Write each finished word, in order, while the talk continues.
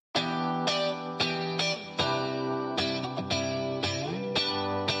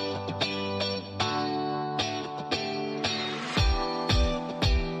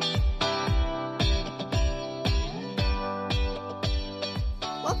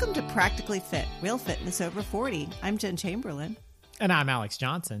Welcome to Practically Fit, Real Fitness Over 40. I'm Jen Chamberlain. And I'm Alex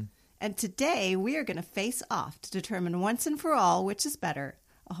Johnson. And today we are going to face off to determine once and for all which is better,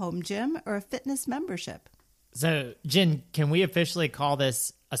 a home gym or a fitness membership. So, Jen, can we officially call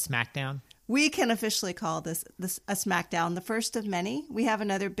this a SmackDown? We can officially call this a SmackDown, the first of many. We have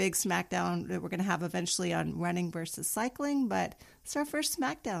another big SmackDown that we're going to have eventually on running versus cycling, but it's our first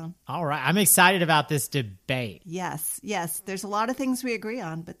SmackDown. All right. I'm excited about this debate. Yes. There's a lot of things we agree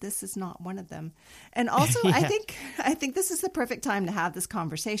on, but this is not one of them. And also, Yeah. I think this is the perfect time to have this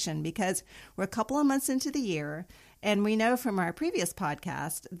conversation because we're a couple of months into the year, and we know from our previous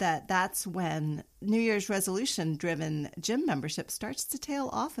podcast that that's when New Year's resolution-driven gym membership starts to tail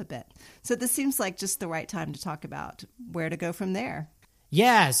off a bit. So this seems like just the right time to talk about where to go from there.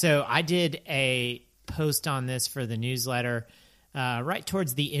 Yeah. So I did a post on this for the newsletter right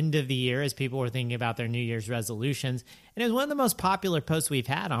towards the end of the year as people were thinking about their New Year's resolutions. And it was one of the most popular posts we've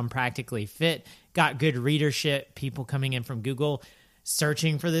had on Practically Fit. Got good readership, people coming in from Google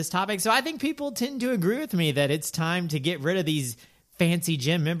searching for this topic. So I think people tend to agree with me that it's time to get rid of these fancy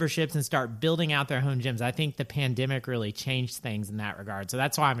gym memberships and start building out their home gyms. I think the pandemic really changed things in that regard. So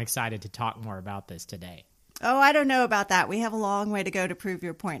that's why I'm excited to talk more about this today. Oh, I don't know about that. We have a long way to go to prove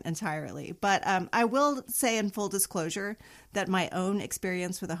your point entirely. But I will say in full disclosure that my own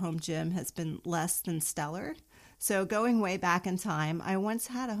experience with a home gym has been less than stellar. So going way back in time, I once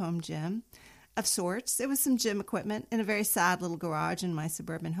had a home gym of sorts. It was some gym equipment in a very sad little garage in my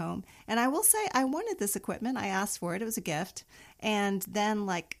suburban home. And I will say I wanted this equipment. I asked for it. It was a gift. And then,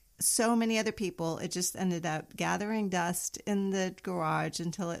 like so many other people, it just ended up gathering dust in the garage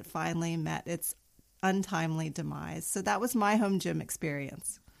until it finally met its untimely demise. So that was my home gym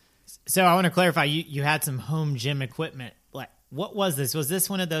experience. So I want to clarify, you had some home gym equipment. Like, what was this? Was this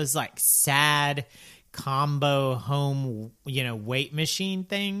one of those like sad combo home, weight machine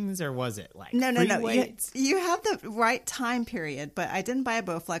things, or was it like No. weights? You have the right time period, but I didn't buy a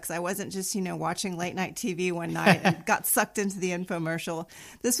Bowflex. I wasn't just, watching late night TV one night and got sucked into the infomercial.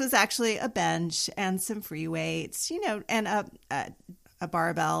 This was actually a bench and some free weights, and a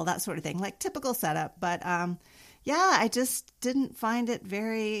barbell, that sort of thing, like typical setup. But I just didn't find it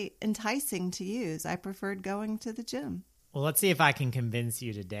very enticing to use. I preferred going to the gym. Well, let's see if I can convince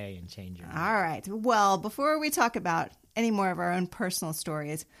you today and change your mind. All right. Well, before we talk about any more of our own personal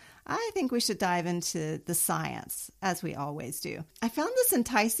stories, I think we should dive into the science, as we always do. I found this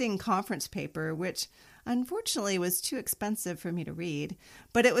enticing conference paper, which unfortunately was too expensive for me to read,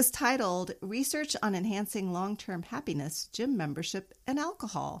 but it was titled Research on Enhancing Long-Term Happiness, Gym Membership, and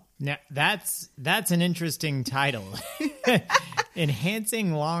Alcohol. Now, that's an interesting title.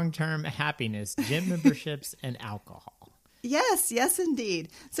 Enhancing Long-Term Happiness, Gym Memberships, and Alcohol. Yes, indeed.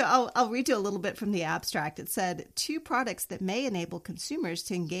 So I'll read you a little bit from the abstract. It said, 2 products that may enable consumers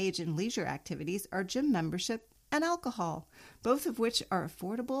to engage in leisure activities are gym membership and alcohol, both of which are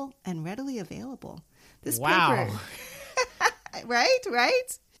affordable and readily available. This wow. paper,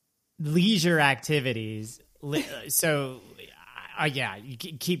 right? Leisure activities. So, you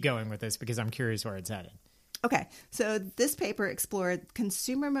keep going with this because I'm curious where it's headed. Okay, so this paper explored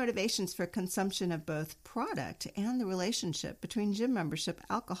consumer motivations for consumption of both product and the relationship between gym membership,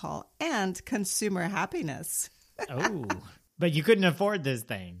 alcohol, and consumer happiness. Oh, but you couldn't afford this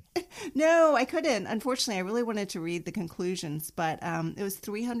thing. No, I couldn't. Unfortunately, I really wanted to read the conclusions, but it was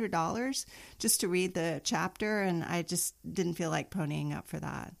 $300 just to read the chapter, and I just didn't feel like ponying up for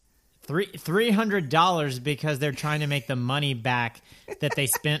that. $300 because they're trying to make the money back that they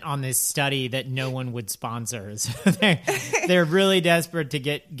spent on this study that no one would sponsor. So they're really desperate to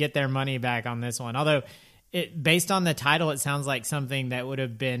get their money back on this one. Although, based on the title, it sounds like something that would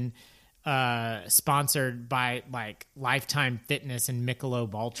have been sponsored by like Lifetime Fitness and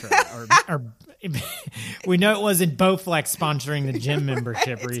Michelob Ultra, or we know it wasn't Bowflex sponsoring the gym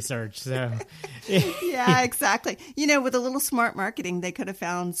membership research. So yeah, exactly. With a little smart marketing, they could have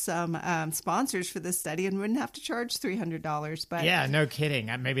found some sponsors for this study and wouldn't have to charge $300. But yeah, no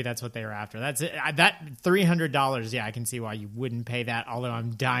kidding. Maybe that's what they were after. That's it. That $300. Yeah, I can see why you wouldn't pay that. Although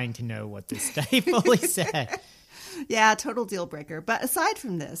I'm dying to know what this study fully said. Yeah, total deal breaker. But aside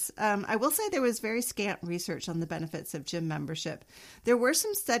from this, I will say there was very scant research on the benefits of gym membership. There were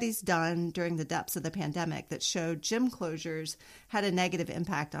some studies done during the depths of the pandemic that showed gym closures had a negative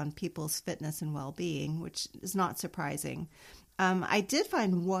impact on people's fitness and well-being, which is not surprising. I did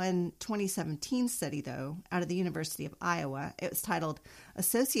find one 2017 study, though, out of the University of Iowa. It was titled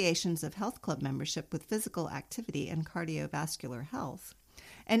Associations of Health Club Membership with Physical Activity and Cardiovascular Health.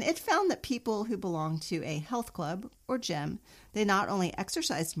 And it found that people who belonged to a health club or gym, they not only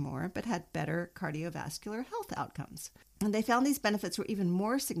exercised more, but had better cardiovascular health outcomes. And they found these benefits were even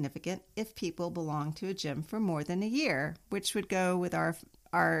more significant if people belonged to a gym for more than a year, which would go with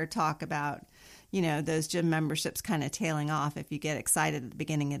our talk about, those gym memberships kind of tailing off if you get excited at the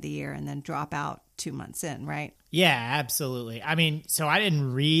beginning of the year and then drop out 2 months in, right? Yeah, absolutely. I mean, so I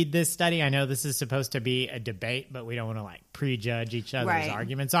didn't read this study. I know this is supposed to be a debate, but we don't want to prejudge each other's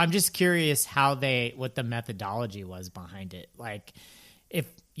arguments. So I'm just curious what the methodology was behind it.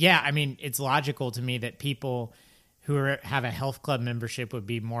 It's logical to me that people who have a health club membership would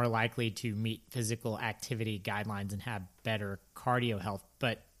be more likely to meet physical activity guidelines and have better cardio health.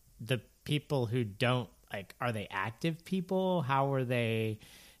 But the people who don't, are they active people? How are they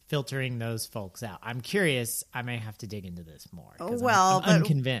filtering those folks out? I'm curious. I may have to dig into this more. I'm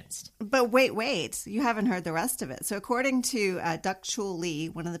unconvinced. But wait. You haven't heard the rest of it. So according to Duk-Chul Lee,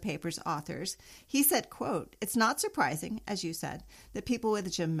 one of the paper's authors, he said, quote, "It's not surprising, as you said, that people with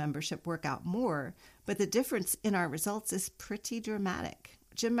a gym membership work out more, but the difference in our results is pretty dramatic.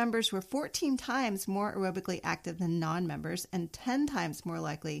 Gym members were 14 times more aerobically active than non-members and 10 times more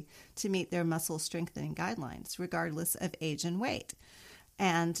likely to meet their muscle strengthening guidelines, regardless of age and weight.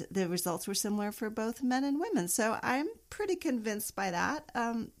 And the results were similar for both men and women." So I'm pretty convinced by that.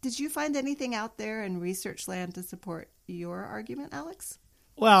 Did you find anything out there in research land to support your argument, Alex?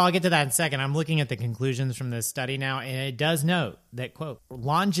 Well, I'll get to that in a second. I'm looking at the conclusions from this study now, and it does note that, quote,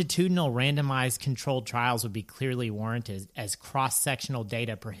 "Longitudinal randomized controlled trials would be clearly warranted as cross-sectional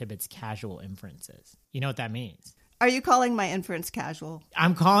data prohibits casual inferences." You know what that means? Are you calling my inference casual?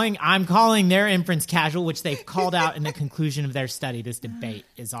 I'm calling their inference casual, which they've called out in the conclusion of their study. This debate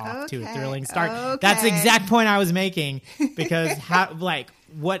is off to a thrilling start. Okay. That's the exact point I was making, because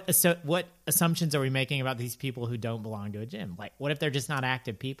what assumptions are we making about these people who don't belong to a gym? What if they're just not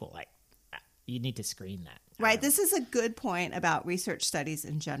active people? You need to screen that. Right. This is a good point about research studies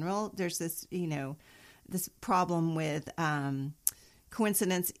in general. There's this, this problem with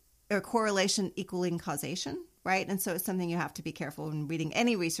coincidence or correlation equaling causation. Right. And so it's something you have to be careful when reading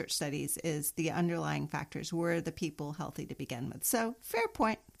any research studies is the underlying factors. Were the people healthy to begin with? So fair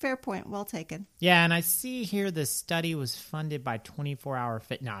point. Well taken. Yeah. And I see here the study was funded by 24-Hour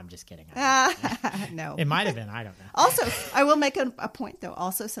Fit. No, I'm just kidding. No. It might have been. I don't know. Also, I will make a point, though.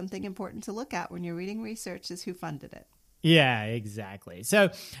 Also, something important to look at when you're reading research is who funded it. Yeah, exactly.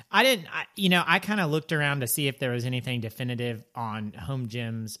 So I kind of looked around to see if there was anything definitive on home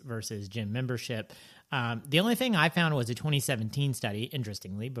gyms versus gym membership. The only thing I found was a 2017 study,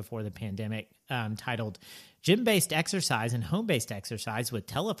 interestingly, before the pandemic, titled "Gym-Based Exercise and Home-Based Exercise with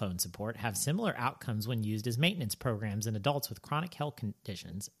Telephone Support Have Similar Outcomes When Used as Maintenance Programs in Adults with Chronic Health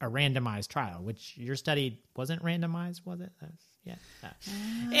Conditions, a Randomized Trial," which your study wasn't randomized, was it? Yeah.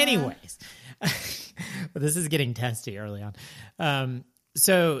 Anyways, this is getting testy early on.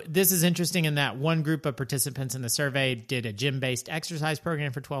 So this is interesting in that one group of participants in the survey did a gym-based exercise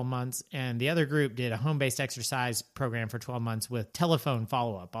program for 12 months, and the other group did a home-based exercise program for 12 months with telephone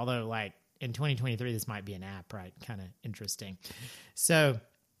follow-up. Although, in 2023, this might be an app, right? Kind of interesting. So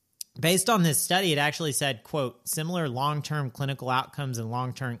based on this study, it actually said, quote, "Similar long-term clinical outcomes and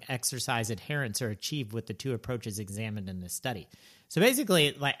long-term exercise adherence are achieved with the two approaches examined in this study." So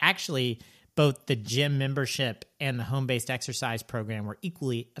basically, actually, both the gym membership and the home-based exercise program were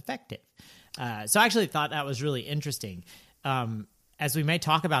equally effective. So I actually thought that was really interesting. As we may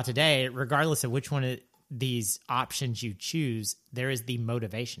talk about today, regardless of which one of these options you choose, there is the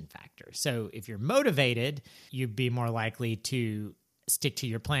motivation factor. So if you're motivated, you'd be more likely to stick to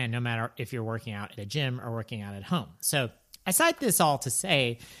your plan, no matter if you're working out at a gym or working out at home. So I cite this all to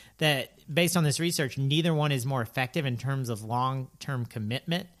say that based on this research, neither one is more effective in terms of long-term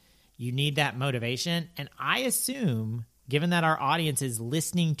commitment. You need that motivation. And I assume, given that our audience is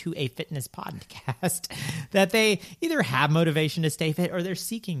listening to a fitness podcast, that they either have motivation to stay fit or they're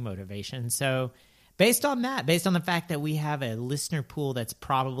seeking motivation. So based on that, based on the fact that we have a listener pool that's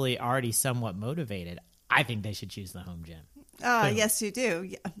probably already somewhat motivated, I think they should choose the home gym. Yes, you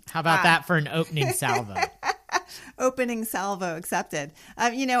do. How about that for an opening salvo? Opening salvo accepted.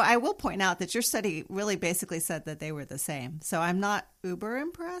 I will point out that your study really basically said that they were the same. So I'm not uber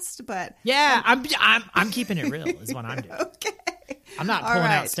impressed, but yeah, I'm keeping it real is what I'm doing. Okay. I'm not pulling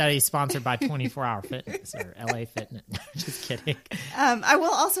out studies sponsored by 24-Hour Fitness or LA Fitness. Just kidding. I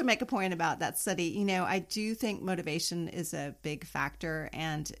will also make a point about that study. I do think motivation is a big factor.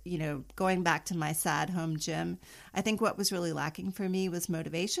 And, going back to my sad home gym, I think what was really lacking for me was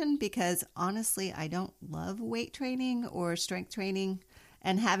motivation because honestly, I don't love weight training or strength training.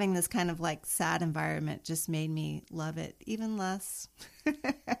 And having this kind of sad environment just made me love it even less.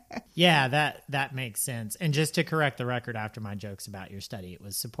 Yeah, that makes sense. And just to correct the record after my jokes about your study, it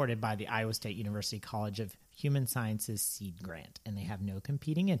was supported by the Iowa State University College of Human Sciences seed grant, and they have no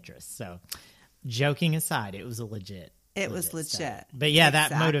competing interests. So joking aside, it was a legit. It was legit. Study. But yeah,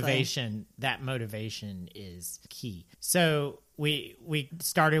 Exactly. that motivation is key. So we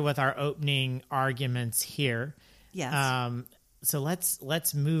started with our opening arguments here. Yes. So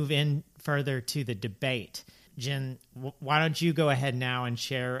let's move in further to the debate. Jen, why don't you go ahead now and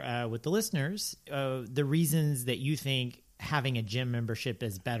share with the listeners the reasons that you think having a gym membership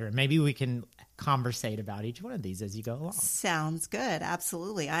is better? Maybe we can conversate about each one of these as you go along. Sounds good.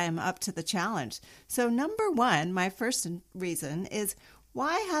 Absolutely. I am up to the challenge. So number one, my first reason is,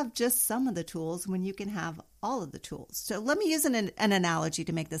 why have just some of the tools when you can have all of the tools? So let me use an analogy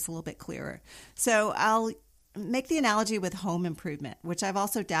to make this a little bit clearer. So I'll make the analogy with home improvement, which I've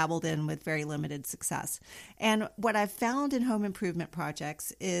also dabbled in with very limited success. And what I've found in home improvement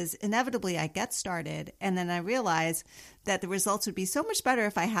projects is inevitably I get started and then I realize that the results would be so much better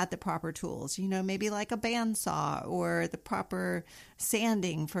if I had the proper tools, maybe like a bandsaw or the proper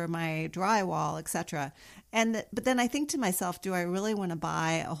sanding for my drywall, etc. But then I think to myself, do I really want to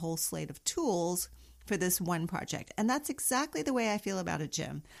buy a whole slate of tools for this one project? And that's exactly the way I feel about a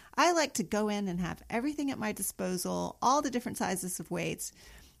gym. I like to go in and have everything at my disposal, all the different sizes of weights.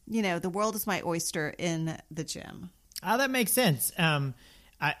 The world is my oyster in the gym. Oh, that makes sense.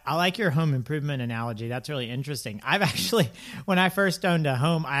 I like your home improvement analogy. That's really interesting. I've actually, when I first owned a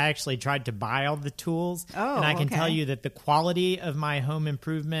home, I actually tried to buy all the tools. Oh, and I can okay. tell you that the quality of my home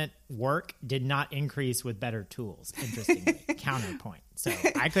improvement work did not increase with better tools, interestingly. Counterpoint. So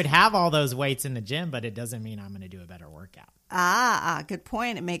I could have all those weights in the gym, but it doesn't mean I'm going to do a better workout. Good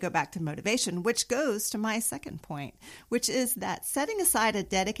point. It may go back to motivation, which goes to my second point, which is that setting aside a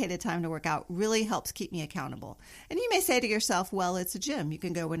dedicated time to work out really helps keep me accountable. And you may say to yourself, well, it's a gym. You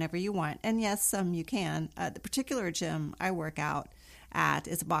can go whenever you want. And yes, some you can. The particular gym I work out at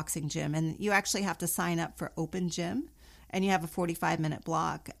is a boxing gym, and you actually have to sign up for open gym, and you have a 45-minute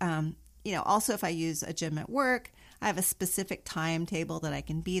block. Also, if I use a gym at work, I have a specific timetable that I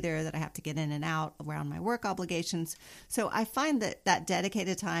can be there, that I have to get in and out around my work obligations. So I find that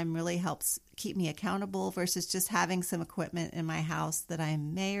dedicated time really helps keep me accountable versus just having some equipment in my house that I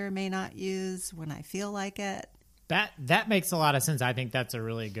may or may not use when I feel like it. That makes a lot of sense. I think that's a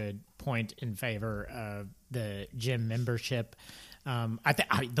really good point in favor of the gym membership.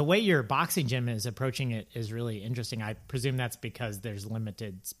 The way your boxing gym is approaching it is really interesting. I presume that's because there's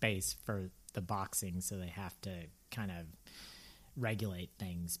limited space for the boxing, so they have to kind of regulate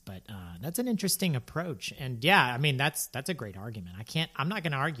things. But that's an interesting approach. And yeah, I mean, that's a great argument. I'm not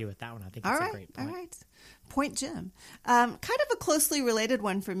going to argue with that one. I think it's a great point. All right. Point gym. Kind of a closely related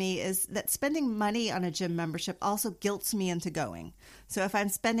one for me is that spending money on a gym membership also guilts me into going. So if I'm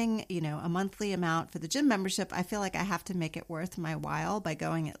spending, a monthly amount for the gym membership, I feel like I have to make it worth my while by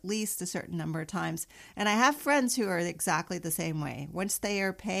going at least a certain number of times. And I have friends who are exactly the same way. Once they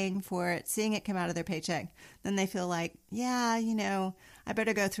are paying for it, seeing it come out of their paycheck, then they feel like, yeah, I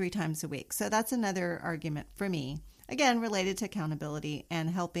better go 3 times a week. So that's another argument for me. Again, related to accountability and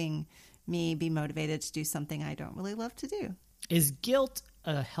helping me be motivated to do something I don't really love to do. Is guilt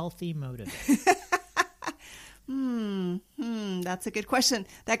a healthy motivator? That's a good question.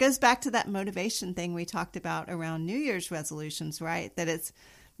 That goes back to that motivation thing we talked about around New Year's resolutions, right? That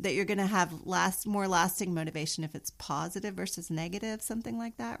you're going to have more lasting motivation if it's positive versus negative, something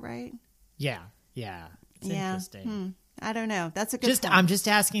like that, right? Yeah. It's interesting. I don't know. That's a good point. I'm just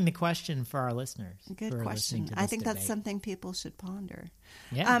asking the question for our listeners. Good question. I think that's something people should ponder.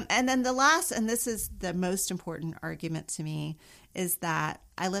 Yeah. And then the last, and this is the most important argument to me, is that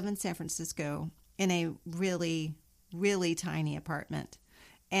I live in San Francisco in a really, really tiny apartment.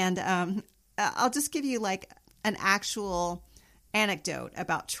 And I'll just give you like an actual anecdote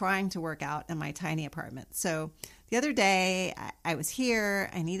about trying to work out in my tiny apartment. So the other day I was here,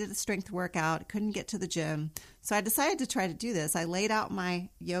 I needed a strength workout, couldn't get to the gym. So I decided to try to do this. I laid out my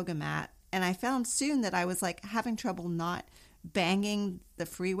yoga mat and I found soon that I was like having trouble not banging the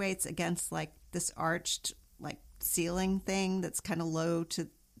free weights against like this arched like ceiling thing that's kind of low to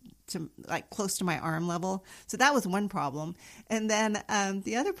like close to my arm level. So that was one problem. And then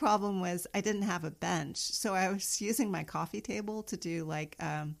the other problem was I didn't have a bench. So I was using my coffee table to do like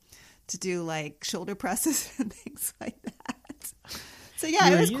shoulder presses and things like that. So yeah,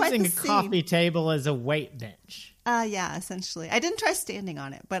 it was quite the scene. You're using a coffee table as a weight bench. Yeah, essentially. I didn't try standing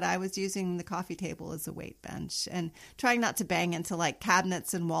on it, but I was using the coffee table as a weight bench and trying not to bang into like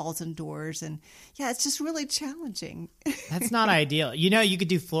cabinets and walls and doors. And yeah, it's just really challenging. That's not ideal. You know, you could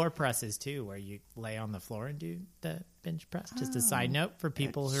do floor presses too, where you lay on the floor and do the bench press. Just a side note for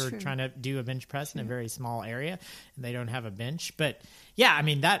people who are trying to do a bench press in a very small area and they don't have a bench. But yeah, I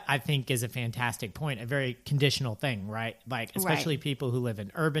mean, that I think is a fantastic point, a very conditional thing, right? Like, especially people who live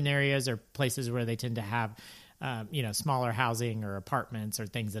in urban areas or places where they tend to have smaller housing or apartments or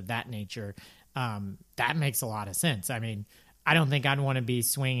things of that nature. That makes a lot of sense. I mean, I don't think I'd want to be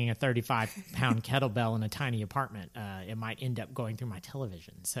swinging a 35-pound kettlebell in a tiny apartment. It might end up going through my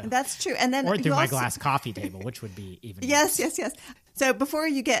television. So that's true, and then or through my glass coffee table, which would be even yes. So before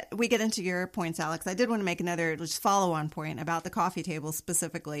we get into your points, Alex, I did want to make another just follow-on point about the coffee table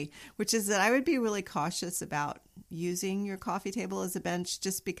specifically, which is that I would be really cautious about using your coffee table as a bench,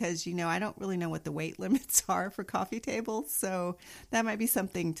 just because I don't really know what the weight limits are for coffee tables, so that might be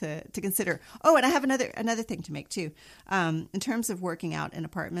something to consider. Oh, and I have another thing to make too. In terms of working out in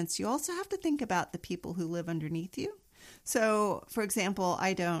apartments, you also have to think about the people who live underneath you. So, for example,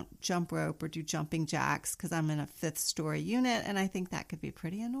 I don't jump rope or do jumping jacks because I'm in a 5th-story unit, and I think that could be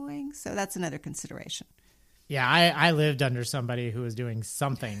pretty annoying. So that's another consideration. Yeah, I lived under somebody who was doing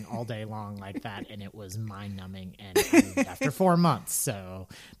something all day long like that, and it was mind-numbing, and I moved after 4 months. So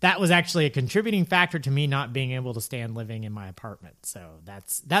that was actually a contributing factor to me not being able to stand living in my apartment. So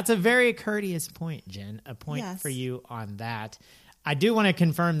that's a very courteous point, Jen, a point for you on that. I do want to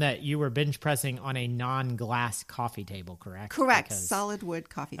confirm that you were bench pressing on a non-glass coffee table, correct? Correct. Solid wood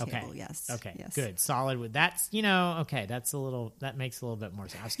coffee table, yes. Okay, yes. Good. Solid wood. That's, that makes a little bit more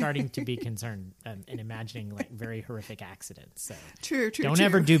sense. I'm starting to be concerned and imagining like very horrific accidents. So True. Don't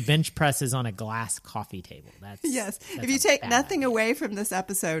ever do bench presses on a glass coffee table. That's if you take nothing away from this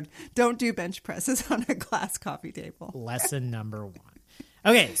episode, don't do bench presses on a glass coffee table. Lesson number 1.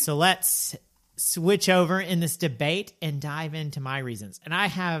 Okay, so let's switch over in this debate and dive into my reasons. And I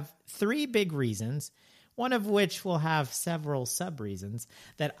have 3 big reasons, one of which will have several sub-reasons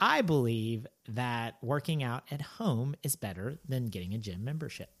that I believe that working out at home is better than getting a gym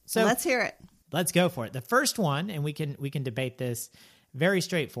membership. So let's hear it. Let's go for it. The first one, and we can debate this, very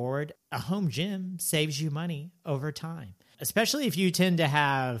straightforward. A home gym saves you money over time. Especially if you tend to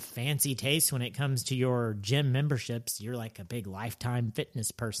have fancy tastes when it comes to your gym memberships. You're like a big Lifetime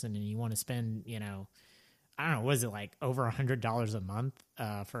Fitness person and you want to spend, I don't know, was it like over $100 a month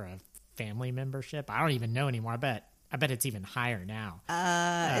for a family membership? I don't even know anymore. I bet it's even higher now.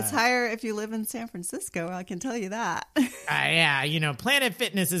 It's higher if you live in San Francisco. I can tell you that. Yeah, Planet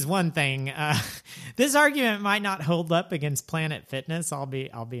Fitness is one thing. This argument might not hold up against Planet Fitness. I'll be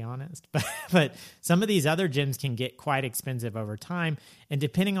honest, but some of these other gyms can get quite expensive over time, and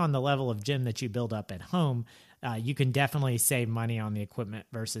depending on the level of gym that you build up at home, you can definitely save money on the equipment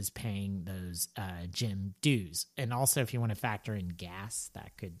versus paying those gym dues. And also, if you want to factor in gas,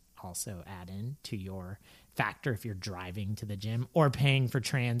 that could also add in to your factor if you're driving to the gym or paying for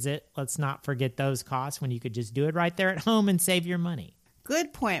transit. Let's not forget those costs when you could just do it right there at home and save your money.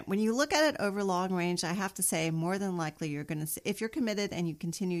 Good point. When you look at it over long range, I have to say more than likely you're going to, if you're committed and you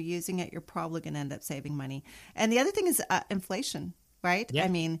continue using it, you're probably going to end up saving money. And the other thing is inflation, right? Yeah. I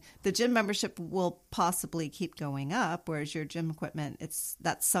mean, the gym membership will possibly keep going up, whereas your gym equipment, it's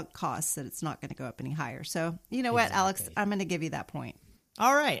that sunk cost that it's not going to go up any higher. So you know what, Alex, I'm going to give you that point.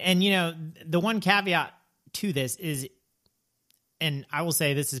 All right. And, the one caveat to this is, and I will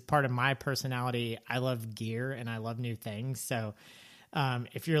say this is part of my personality, I love gear and I love new things. So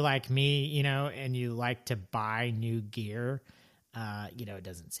if you're like me, and you like to buy new gear, it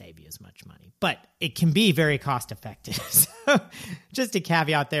doesn't save you as much money, but it can be very cost effective. So just a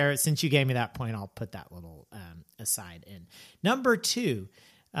caveat there. Since you gave me that point, I'll put that little aside in. Number 2,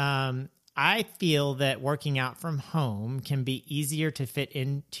 I feel that working out from home can be easier to fit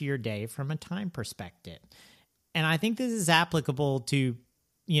into your day from a time perspective. And I think this is applicable to,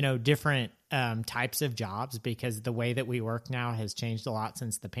 different types of jobs, because the way that we work now has changed a lot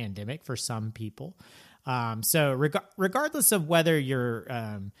since the pandemic for some people. So regardless of whether you're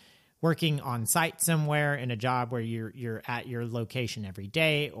working on site somewhere in a job where you're at your location every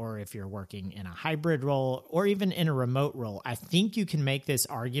day, or if you're working in a hybrid role or even in a remote role, I think you can make this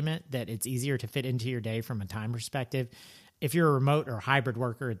argument that it's easier to fit into your day from a time perspective. If you're a remote or hybrid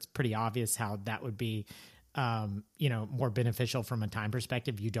worker, it's pretty obvious how that would be more beneficial from a time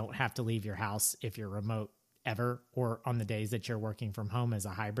perspective. You don't have to leave your house if you're remote ever, or on the days that you're working from home as a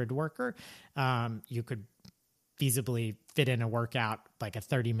hybrid worker. You could feasibly fit in a workout, like a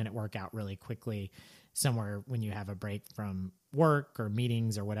 30-minute workout really quickly somewhere when you have a break from work or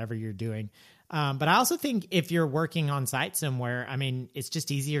meetings or whatever you're doing. But I also think if you're working on site somewhere, I mean, it's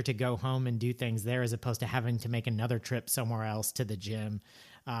just easier to go home and do things there as opposed to having to make another trip somewhere else to the gym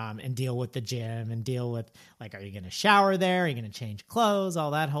and deal with the gym and deal with, like, are you going to shower there? Are you going to change clothes?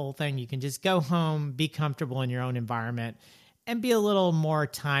 All that whole thing. You can just go home, be comfortable in your own environment, and be a little more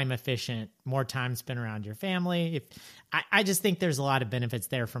time efficient, more time spent around your family. I just think there's a lot of benefits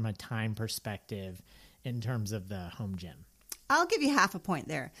there from a time perspective in terms of the home gym. I'll give you half a point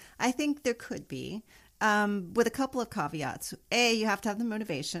there. I think there could be, with a couple of caveats. A, you have to have the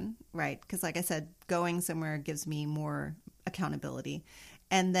motivation, right? Because like I said, going somewhere gives me more accountability.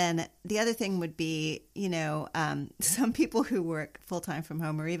 And then the other thing would be, some people who work full-time from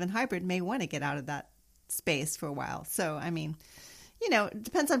home or even hybrid may want to get out of that space for a while. So, I mean, it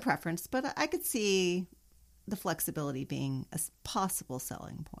depends on preference, but I could see the flexibility being a possible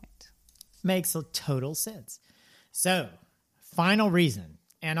selling point. Makes a total sense. So, final reason,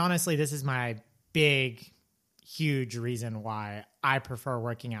 and honestly, this is my big, huge reason why I prefer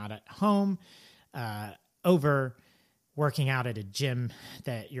working out at home over working out at a gym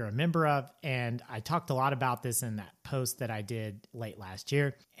that you're a member of. And I talked a lot about this in that post that I did late last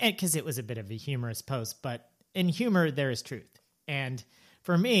year, because it was a bit of a humorous post, but in humor, there is truth. And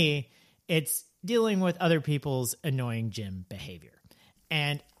for me, it's dealing with other people's annoying gym behavior.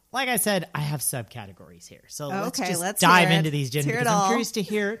 And like I said, I have subcategories here. So let's dive into these gyms, because I'm curious to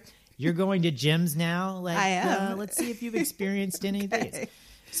hear. You're going to gyms now. I am. Let's see if you've experienced any of these.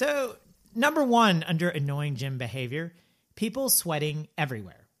 So number one, under annoying gym behavior, people sweating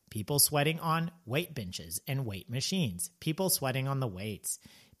everywhere. People sweating on weight benches and weight machines. People sweating on the weights.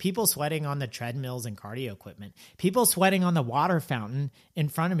 People sweating on the treadmills and cardio equipment. People sweating on the water fountain in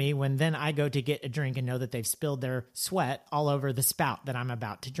front of me when then I go to get a drink and know that they've spilled their sweat all over the spout that I'm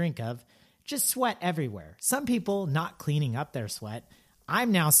about to drink of. Just sweat everywhere. Some people not cleaning up their sweat.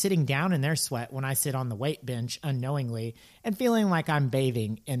 I'm now sitting down in their sweat when I sit on the weight bench unknowingly and feeling like I'm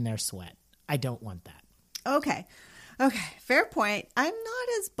bathing in their sweat. I don't want that. Okay, fair point. I'm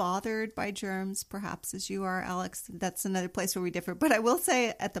not as bothered by germs, perhaps, as you are, Alex. That's another place where we differ. But I will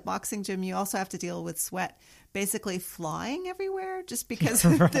say at the boxing gym, you also have to deal with sweat basically flying everywhere just because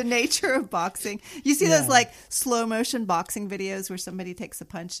of the nature of boxing. You see those like slow motion boxing videos where somebody takes a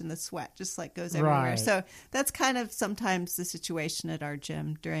punch and the sweat just like goes everywhere. Right. So that's kind of sometimes the situation at our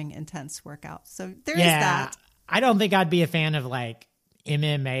gym during intense workouts. So there is that. I don't think I'd be a fan of like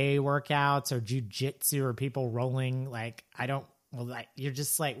MMA workouts or jujitsu or people rolling. You're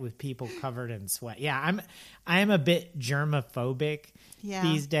just like with people covered in sweat. Yeah, I am a bit germophobic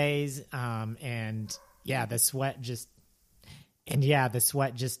these days. The sweat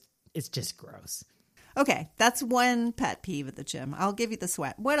it's just gross. Okay, that's one pet peeve at the gym. I'll give you the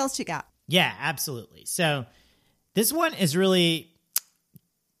sweat. What else you got? Yeah, absolutely. So this one is really,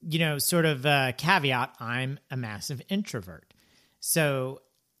 sort of a caveat. I'm a massive introvert. So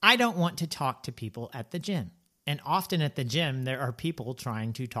I don't want to talk to people at the gym. And often at the gym, there are people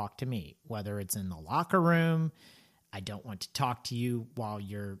trying to talk to me, whether it's in the locker room. I don't want to talk to you while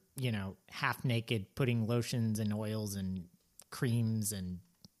you're, half naked, putting lotions and oils and creams and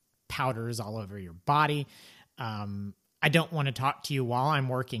powders all over your body. I don't want to talk to you while I'm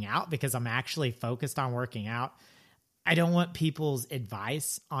working out because I'm actually focused on working out. I don't want people's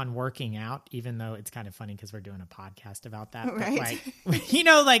advice on working out, even though it's kind of funny because we're doing a podcast about that. Right.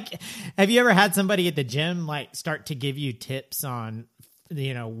 But have you ever had somebody at the gym start to give you tips on,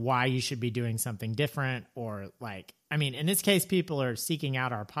 why you should be doing something different? Or in this case, people are seeking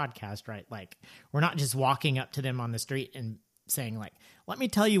out our podcast, right? Like, we're not just walking up to them on the street and saying let me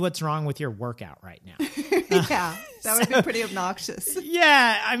tell you what's wrong with your workout right now. Yeah, that would be pretty obnoxious.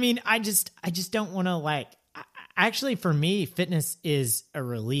 Yeah. I just don't want to actually, for me, fitness is a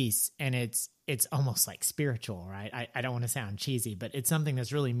release, and it's almost like spiritual, right? I don't want to sound cheesy, but it's something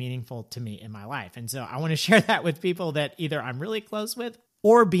that's really meaningful to me in my life. And so I want to share that with people that either I'm really close with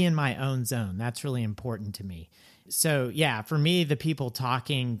or be in my own zone. That's really important to me. So yeah, for me, the people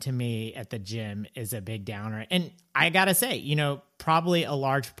talking to me at the gym is a big downer. And I got to say, probably a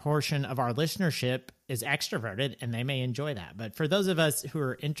large portion of our listenership is extroverted and they may enjoy that. But for those of us who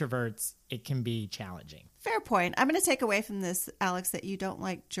are introverts, it can be challenging. Fair point. I'm going to take away from this, Alex, that you don't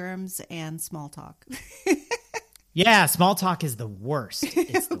like germs and small talk. Yeah, small talk is the worst.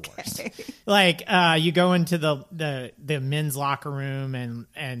 It's the worst. You go into the men's locker room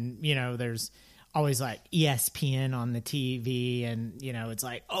and there's always ESPN on the TV, and it's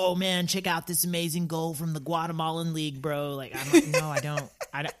oh man, check out this amazing goal from the Guatemalan League, bro. I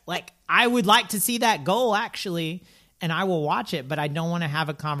don't I would like to see that goal actually, and I will watch it, but I don't want to have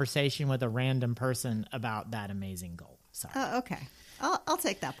a conversation with a random person about that amazing goal. Sorry. Oh, okay. I'll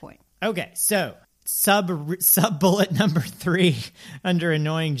take that point. Okay, so sub bullet number 3 under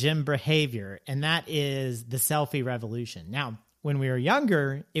annoying gym behavior, and that is the selfie revolution. Now, when we were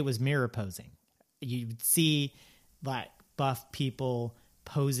younger, it was mirror posing. You'd see like buff people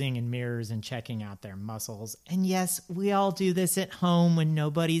posing in mirrors and checking out their muscles. And yes, we all do this at home when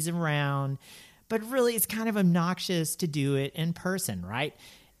nobody's around, but really it's kind of obnoxious to do it in person, right?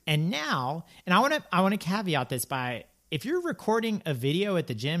 And now, and I want to caveat this by, if you're recording a video at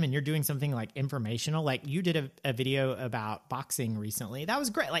the gym and you're doing something like informational, like you did a video about boxing recently, that was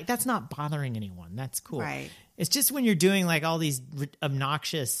great. Like that's not bothering anyone. That's cool. Right. It's just when you're doing like all these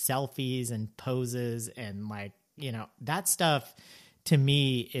obnoxious selfies and poses and like, you know, that stuff to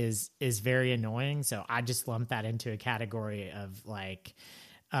me is very annoying. So I just lump that into a category of like,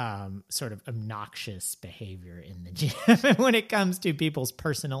 sort of obnoxious behavior in the gym when it comes to people's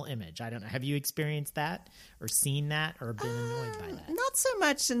personal image. I don't know. Have you experienced that or seen that or been annoyed by that? Not so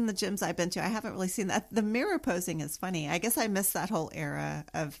much in the gyms I've been to. I haven't really seen that. The mirror posing is funny. I guess I missed that whole era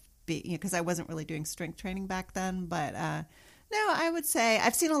of being, because I wasn't really doing strength training back then. But no, I would say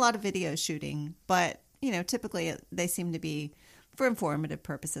I've seen a lot of video shooting, but you know, typically they seem to be for informative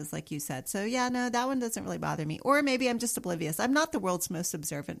purposes, like you said. So yeah, no, that one doesn't really bother me. Or maybe I'm just oblivious. I'm not the world's most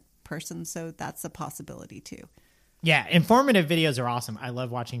observant person, so that's a possibility too. Yeah, informative videos are awesome. I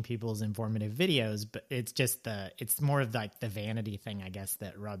love watching people's informative videos, but it's just it's more of like the vanity thing, I guess,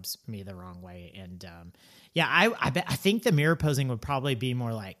 that rubs me the wrong way. And yeah, I think the mirror posing would probably be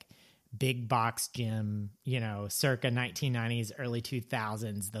more like big box gym, you know, circa 1990s, early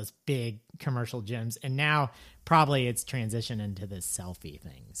 2000s, those big commercial gyms. And now probably it's transitioned into this selfie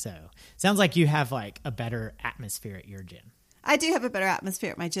thing. So sounds like you have like a better atmosphere at your gym. I do have a better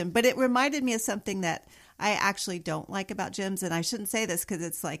atmosphere at my gym, but it reminded me of something that I actually don't like about gyms. And I shouldn't say this because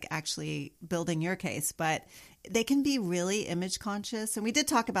it's like actually building your case, but they can be really image conscious. And we did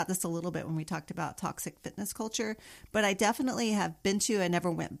talk about this a little bit when we talked about toxic fitness culture, but I definitely have been to and never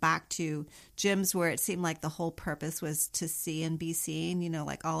went back to gyms where it seemed like the whole purpose was to see and be seen, you know,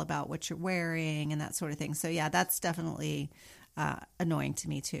 like all about what you're wearing and that sort of thing. So yeah, that's definitely annoying to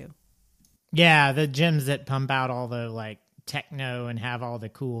me too. Yeah, the gyms that pump out all the like techno and have all the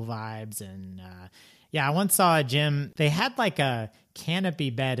cool vibes. And yeah, I once saw a gym, they had like a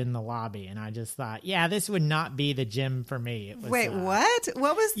canopy bed in the lobby, and I just thought, yeah, this would not be the gym for me. It was, wait, what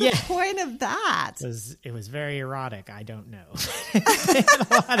was the point of that? It was very erotic. I don't know.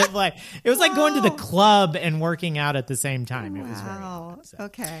 A lot of like, it was like going to the club and working out at the same time. It was very odd, so.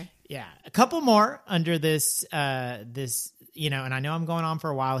 Okay. Yeah, a couple more under this you know, and I know I'm going on for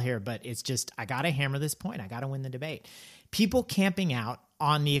a while here, but it's just, I got to hammer this point. I got to win the debate. People camping out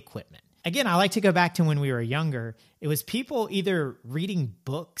on the equipment. Again, I like to go back to when we were younger. It was people either reading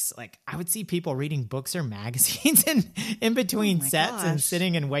books, like I would see people reading books or magazines in between sets and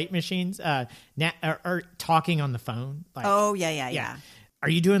sitting in weight machines, or talking on the phone. Like, oh, yeah. Are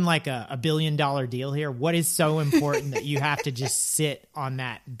you doing like a $1 billion deal here? What is so important that you have to just sit on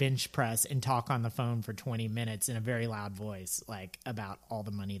that bench press and talk on the phone for 20 minutes in a very loud voice, like about all the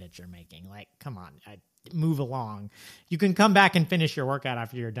money that you're making? Like, come on, move along. You can come back and finish your workout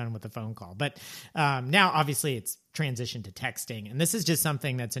after you're done with the phone call. But now obviously it's transitioned to texting. And this is just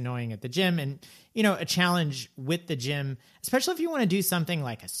something that's annoying at the gym and, you know, a challenge with the gym, especially if you want to do something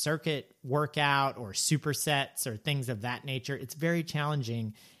like a circuit workout or supersets or things of that nature. It's very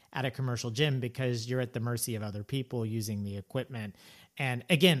challenging at a commercial gym because you're at the mercy of other people using the equipment. And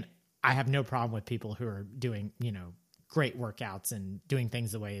again, I have no problem with people who are doing, you know, great workouts and doing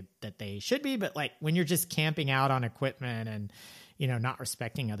things the way that they should be. But like when you're just camping out on equipment and, you know, not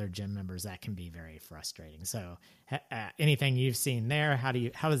respecting other gym members, that can be very frustrating. So anything you've seen there, how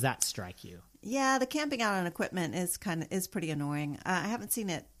does that strike you? Yeah, the camping out on equipment is pretty annoying. I haven't seen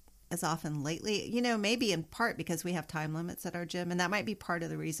it as often lately, you know, maybe in part because we have time limits at our gym. And that might be part of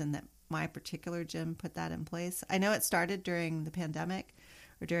the reason that my particular gym put that in place. I know it started during the pandemic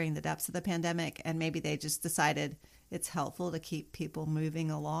or during the depths of the pandemic. And maybe they just decided it's helpful to keep people moving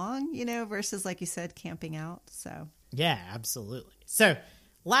along, you know, versus, like you said, camping out. So, yeah, absolutely. So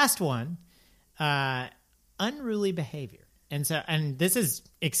last one, unruly behavior. And this is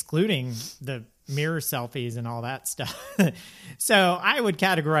excluding the mirror selfies and all that stuff. So I would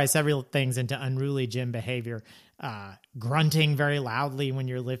categorize several things into unruly gym behavior. Grunting very loudly when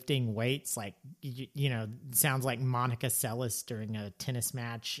you're lifting weights, like, you know, sounds like Monica Seles during a tennis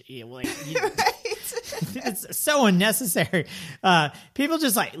match. Like, right. It's so unnecessary. People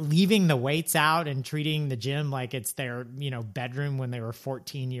just like leaving the weights out and treating the gym like it's their, bedroom when they were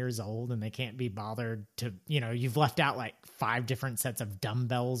 14 years old and they can't be bothered to, you've left out like 5 different sets of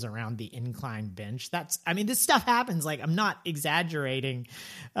dumbbells around the incline bench. This stuff happens. Like, I'm not exaggerating.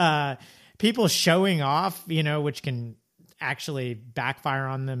 People showing off, which can actually backfire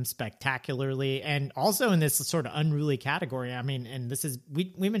on them spectacularly. And also in this sort of unruly category, and this is,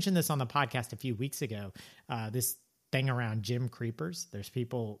 we mentioned this on the podcast a few weeks ago, this thing around gym creepers. There's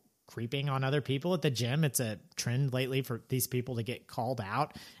people creeping on other people at the gym. It's a trend lately for these people to get called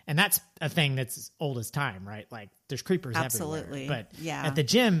out. And that's a thing that's old as time, right? Like, there's creepers Absolutely. everywhere. But yeah. At the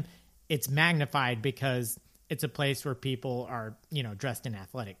gym, it's magnified because it's a place where people are, dressed in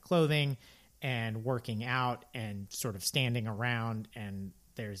athletic clothing and working out and sort of standing around, and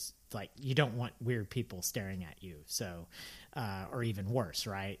there's like, you don't want weird people staring at you. So, or even worse,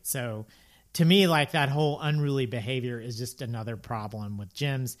 right? So to me, like, that whole unruly behavior is just another problem with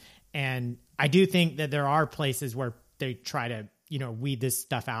gyms. And I do think that there are places where they try to, weed this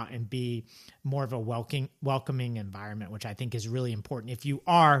stuff out and be more of a welcoming environment, which I think is really important. If you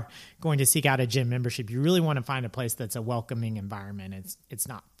are going to seek out a gym membership, you really want to find a place that's a welcoming environment. It's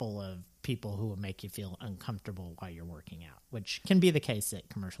not full of people who will make you feel uncomfortable while you're working out, which can be the case at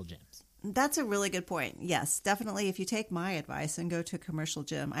commercial gyms. That's a really good point. Yes, definitely. If you take my advice and go to a commercial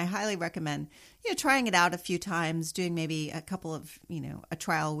gym, I highly recommend, trying it out a few times, doing maybe a couple of, a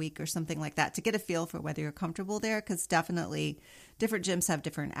trial week or something like that to get a feel for whether you're comfortable there. Because definitely different gyms have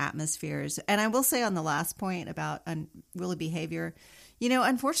different atmospheres. And I will say on the last point about unruly behavior,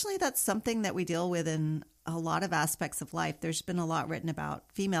 unfortunately, that's something that we deal with in a lot of aspects of life. There's been a lot written about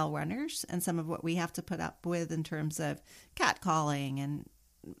female runners and some of what we have to put up with in terms of catcalling and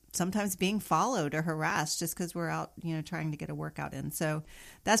sometimes being followed or harassed just because we're out, trying to get a workout in. So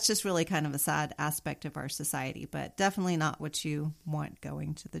that's just really kind of a sad aspect of our society, but definitely not what you want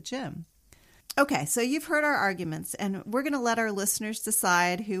going to the gym. Okay, so you've heard our arguments, and we're going to let our listeners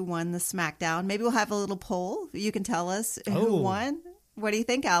decide who won the SmackDown. Maybe we'll have a little poll. You can tell us who won. What do you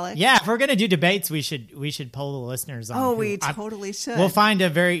think, Alex? Yeah, if we're going to do debates, we should poll the listeners on. We totally should. We'll find a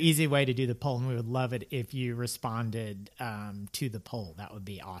very easy way to do the poll, and we would love it if you responded to the poll. That would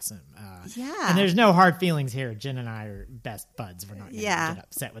be awesome. Yeah. And there's no hard feelings here. Jen and I are best buds. We're not going to get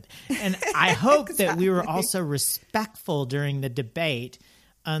upset with it. And I hope that we were also respectful during the debate,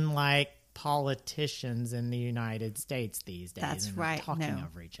 unlike politicians in the United States these days. That's right. Talking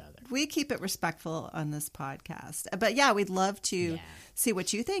over each other. We keep it respectful on this podcast. But yeah, we'd love to see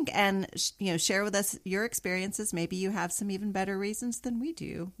what you think and share with us your experiences. Maybe you have some even better reasons than we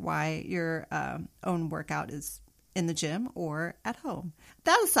do why your own workout is in the gym or at home.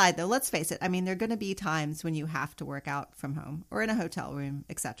 That aside, though, let's face it. There are going to be times when you have to work out from home or in a hotel room,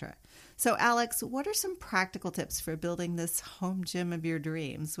 etc. So, Alex, what are some practical tips for building this home gym of your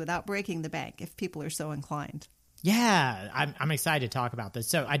dreams without breaking the bank if people are so inclined? Yeah, I'm excited to talk about this.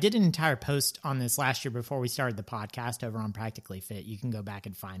 So I did an entire post on this last year before we started the podcast over on Practically Fit. You can go back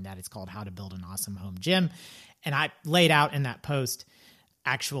and find that. It's called How to Build an Awesome Home Gym. And I laid out in that post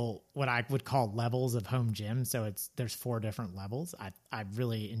actual what I would call levels of home gym. So there's 4 different levels. I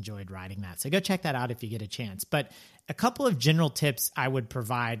really enjoyed writing that. So go check that out if you get a chance. But a couple of general tips I would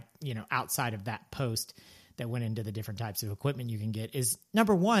provide, outside of that post that went into the different types of equipment you can get is,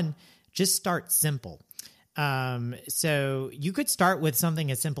 number 1, just start simple. So you could start with something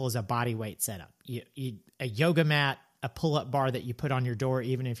as simple as a body weight setup, a yoga mat, a pull-up bar that you put on your door,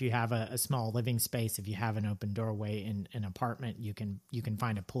 even if you have a small living space. If you have an open doorway in an apartment, you can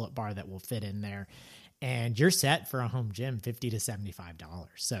find a pull-up bar that will fit in there, and you're set for a home gym, $50 to $75.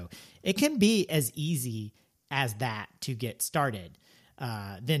 So it can be as easy as that to get started.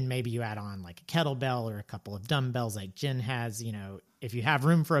 Then maybe you add on like a kettlebell or a couple of dumbbells like Jen has. If you have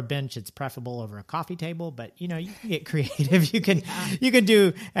room for a bench, it's preferable over a coffee table, but you can get creative. You can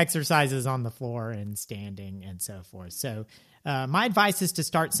do exercises on the floor and standing and so forth. So my advice is to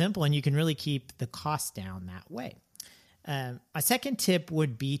start simple, and you can really keep the cost down that way. A second tip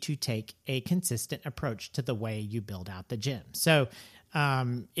would be to take a consistent approach to the way you build out the gym. So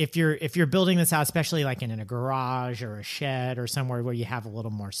if you're building this out, especially like in a garage or a shed or somewhere where you have a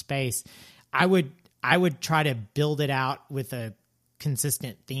little more space, I would try to build it out with a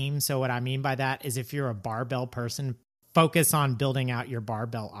consistent theme. So what I mean by that is, if you're a barbell person, focus on building out your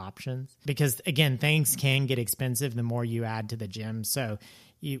barbell options, because again, things can get expensive the more you add to the gym. So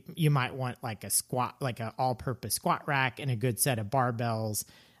you might want like a all-purpose squat rack and a good set of barbells,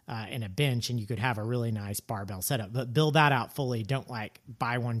 and a bench, and you could have a really nice barbell setup. But build that out fully. Don't like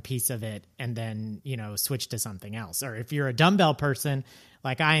buy one piece of it and then, switch to something else. Or if you're a dumbbell person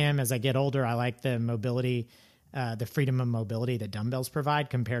like I am, as I get older, I like the mobility, the freedom of mobility that dumbbells provide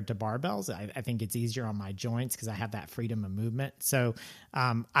compared to barbells. I think it's easier on my joints because I have that freedom of movement. So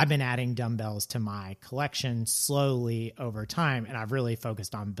I've been adding dumbbells to my collection slowly over time, and I've really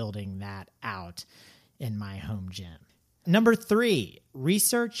focused on building that out in my home gym. Number 3,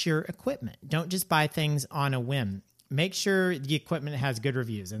 research your equipment. Don't just buy things on a whim. Make sure the equipment has good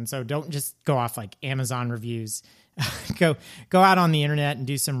reviews. And so don't just go off like Amazon reviews. Go out on the internet and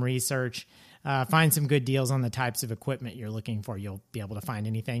do some research. Find some good deals on the types of equipment you're looking for. You'll be able to find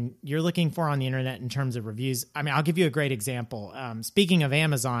anything you're looking for on the internet in terms of reviews. I mean, I'll give you a great example. Speaking of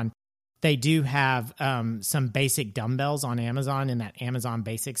Amazon, they do have some basic dumbbells on Amazon in that Amazon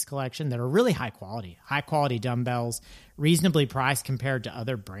Basics collection that are really high quality dumbbells, reasonably priced compared to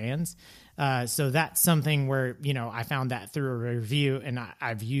other brands. So that's something where, I found that through a review, and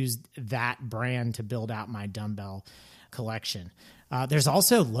I've used that brand to build out my dumbbell collection. There's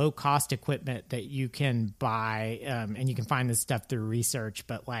also low-cost equipment that you can buy, and you can find this stuff through research,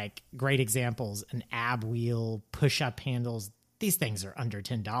 but like great examples, an ab wheel, push-up handles. These things are under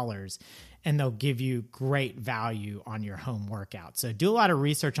 $10, and they'll give you great value on your home workout. So do a lot of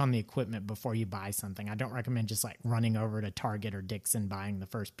research on the equipment before you buy something. I don't recommend just like running over to Target or Dixon buying the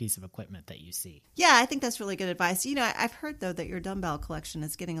first piece of equipment that you see. Yeah, I think that's really good advice. I've heard, though, that your dumbbell collection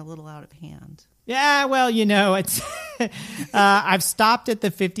is getting a little out of hand. Yeah, well, it's I've stopped at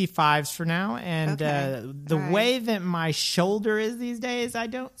the 55s for now, and the way that my shoulder is these days, I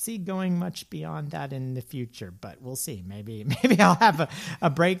don't see going much beyond that in the future. But we'll see. Maybe I'll have a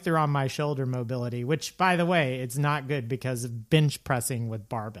breakthrough on my shoulder mobility, which, by the way, it's not good because of bench pressing with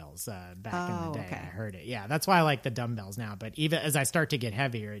barbells back in the day. Okay. I heard it. Yeah, that's why I like the dumbbells now. But even as I start to get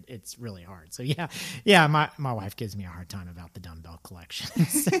heavier, it's really hard. So yeah, my wife gives me a hard time about the dumbbell collection.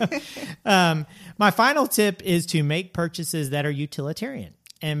 So, my final tip is to make purchases that are utilitarian.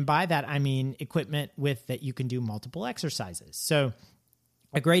 And by that, I mean equipment that you can do multiple exercises. So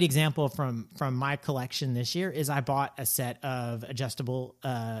a great example from my collection this year is I bought a set of adjustable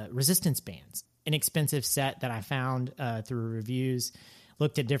resistance bands, an inexpensive set that I found through reviews,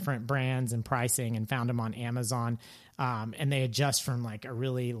 looked at different brands and pricing and found them on Amazon. And they adjust from like a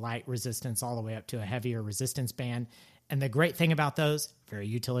really light resistance all the way up to a heavier resistance band. And the great thing about those, very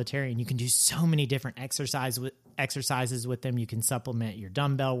utilitarian. You can do so many different exercises with them. You can supplement your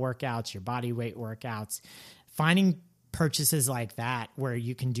dumbbell workouts, your body weight workouts. Finding purchases like that where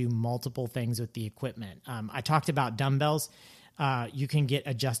you can do multiple things with the equipment. I talked about dumbbells. You can get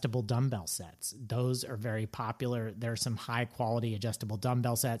adjustable dumbbell sets. Those are very popular. There are some high quality adjustable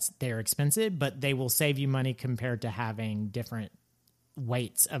dumbbell sets. They're expensive, but they will save you money compared to having different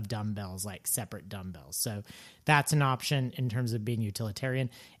weights of dumbbells, like separate dumbbells. So that's an option in terms of being utilitarian.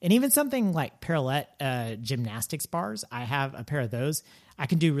 And even something like Parallette gymnastics bars. I have a pair of those. I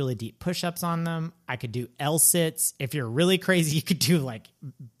can do really deep push-ups on them. I could do L-sits. If you're really crazy, you could do like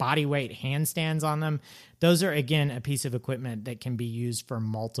body weight handstands on them. Those are, again, a piece of equipment that can be used for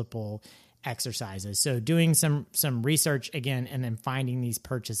multiple exercises. So doing some research again, and then finding these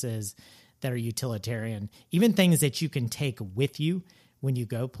purchases that are utilitarian, even things that you can take with you when you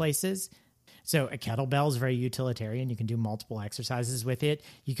go places. So a kettlebell is very utilitarian. You can do multiple exercises with it.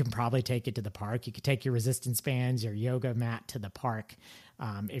 You can probably take it to the park. You could take your resistance bands, your yoga mat to the park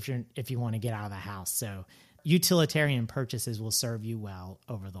if you want to get out of the house. So utilitarian purchases will serve you well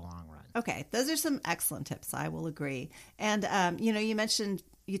over the long run. Okay, those are some excellent tips. I will agree. And you mentioned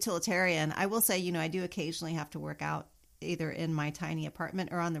utilitarian. I will say, I do occasionally have to work out either in my tiny apartment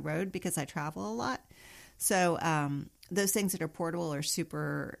or on the road because I travel a lot. So those things that are portable are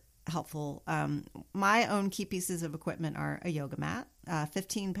super helpful. My own key pieces of equipment are a yoga mat,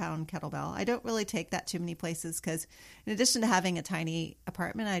 15-pound kettlebell. I don't really take that too many places because in addition to having a tiny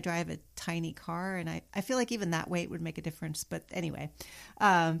apartment, I drive a tiny car, and I feel like even that weight would make a difference. But anyway,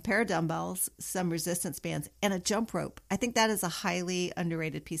 pair of dumbbells, some resistance bands, and a jump rope. I think that is a highly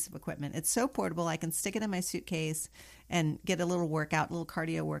underrated piece of equipment. It's so portable. I can stick it in my suitcase and get a little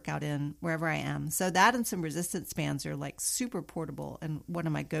cardio workout in wherever I am. So that and some resistance bands are like super portable and one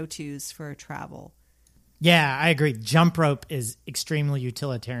of my go-tos for travel. Yeah, I agree. Jump rope is extremely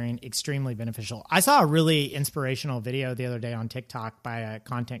utilitarian, extremely beneficial. I saw a really inspirational video the other day on TikTok by a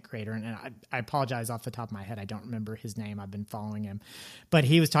content creator, and I apologize off the top of my head. I don't remember his name. I've been following him. But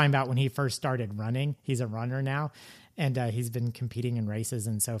he was talking about when he first started running. He's a runner now, and he's been competing in races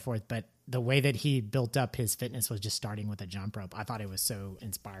and so forth. But the way that he built up his fitness was just starting with a jump rope. I thought it was so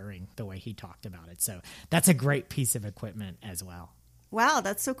inspiring the way he talked about it. So that's a great piece of equipment as well. Wow,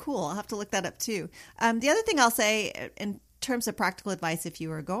 that's so cool. I'll have to look that up too. The other thing I'll say in terms of practical advice, if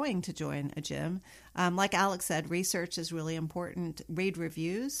you are going to join a gym, like Alex said, research is really important. Read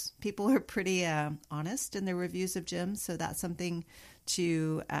reviews. People are pretty honest in their reviews of gyms, so that's something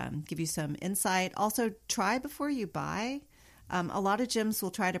to give you some insight. Also, try before you buy. A lot of gyms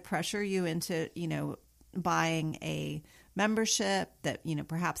will try to pressure you into, buying a membership that,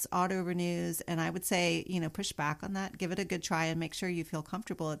 perhaps auto renews. And I would say, push back on that, give it a good try and make sure you feel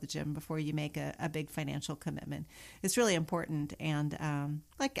comfortable at the gym before you make a big financial commitment. It's really important. And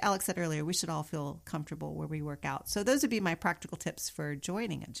like Alex said earlier, we should all feel comfortable where we work out. So those would be my practical tips for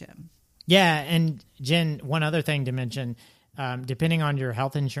joining a gym. Yeah. And Jen, one other thing to mention, depending on your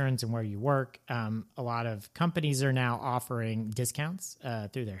health insurance and where you work, a lot of companies are now offering discounts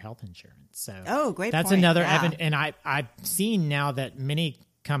through their health insurance. So great that's point. another Yeah. and I've seen now that many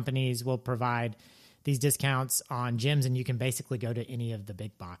companies will provide these discounts on gyms, and you can basically go to any of the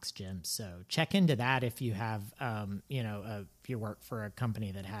big box gyms. So check into that if you have, if you work for a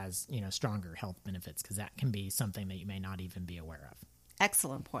company that has, stronger health benefits, because that can be something that you may not even be aware of.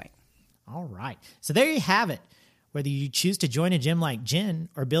 Excellent point. All right. So there you have it. Whether you choose to join a gym like Jen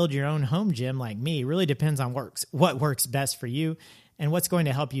or build your own home gym like me really depends on what works best for you and what's going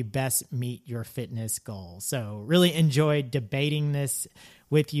to help you best meet your fitness goals. So really enjoyed debating this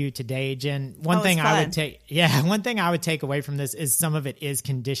with you today, Jen. One thing I would take away from this is some of it is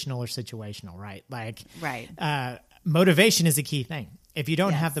conditional or situational, right? Motivation is a key thing. If you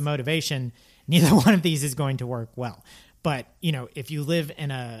don't have the motivation, neither one of these is going to work well. But, if you live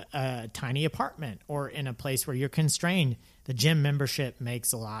in a tiny apartment or in a place where you're constrained, the gym membership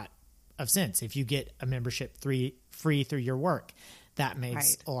makes a lot of sense. If you get a membership free through your work, that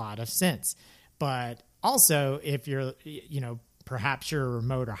makes a lot of sense. But also, if you're, perhaps you're a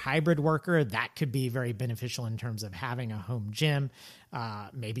remote or hybrid worker, that could be very beneficial in terms of having a home gym.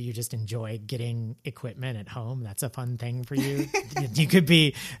 Maybe you just enjoy getting equipment at home. That's a fun thing for you. You could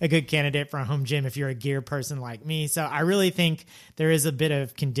be a good candidate for a home gym if you're a gear person like me. So I really think there is a bit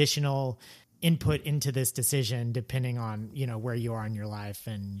of conditional input into this decision depending on, where you are in your life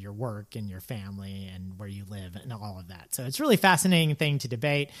and your work and your family and where you live and all of that. So it's a really fascinating thing to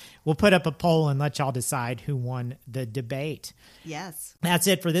debate. We'll put up a poll and let y'all decide who won the debate. Yes. That's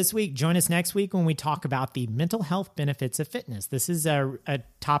it for this week. Join us next week when we talk about the mental health benefits of fitness. This is a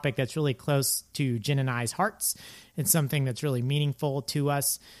topic that's really close to Jen and I's hearts. It's something that's really meaningful to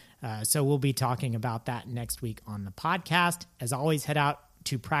us. So we'll be talking about that next week on the podcast. As always, head out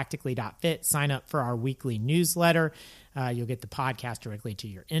to practically.fit, sign up for our weekly newsletter. You'll get the podcast directly to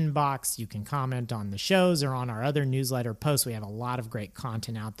your inbox. You can comment on the shows or on our other newsletter posts. We have a lot of great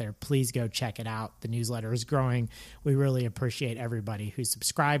content out there. Please go check it out. The newsletter is growing. We really appreciate everybody who's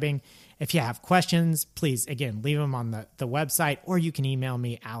subscribing. If you have questions, please, again, leave them on the website, or you can email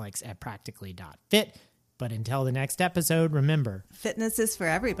me, alex@practically.fit. But until the next episode, remember, fitness is for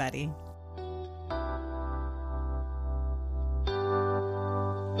everybody.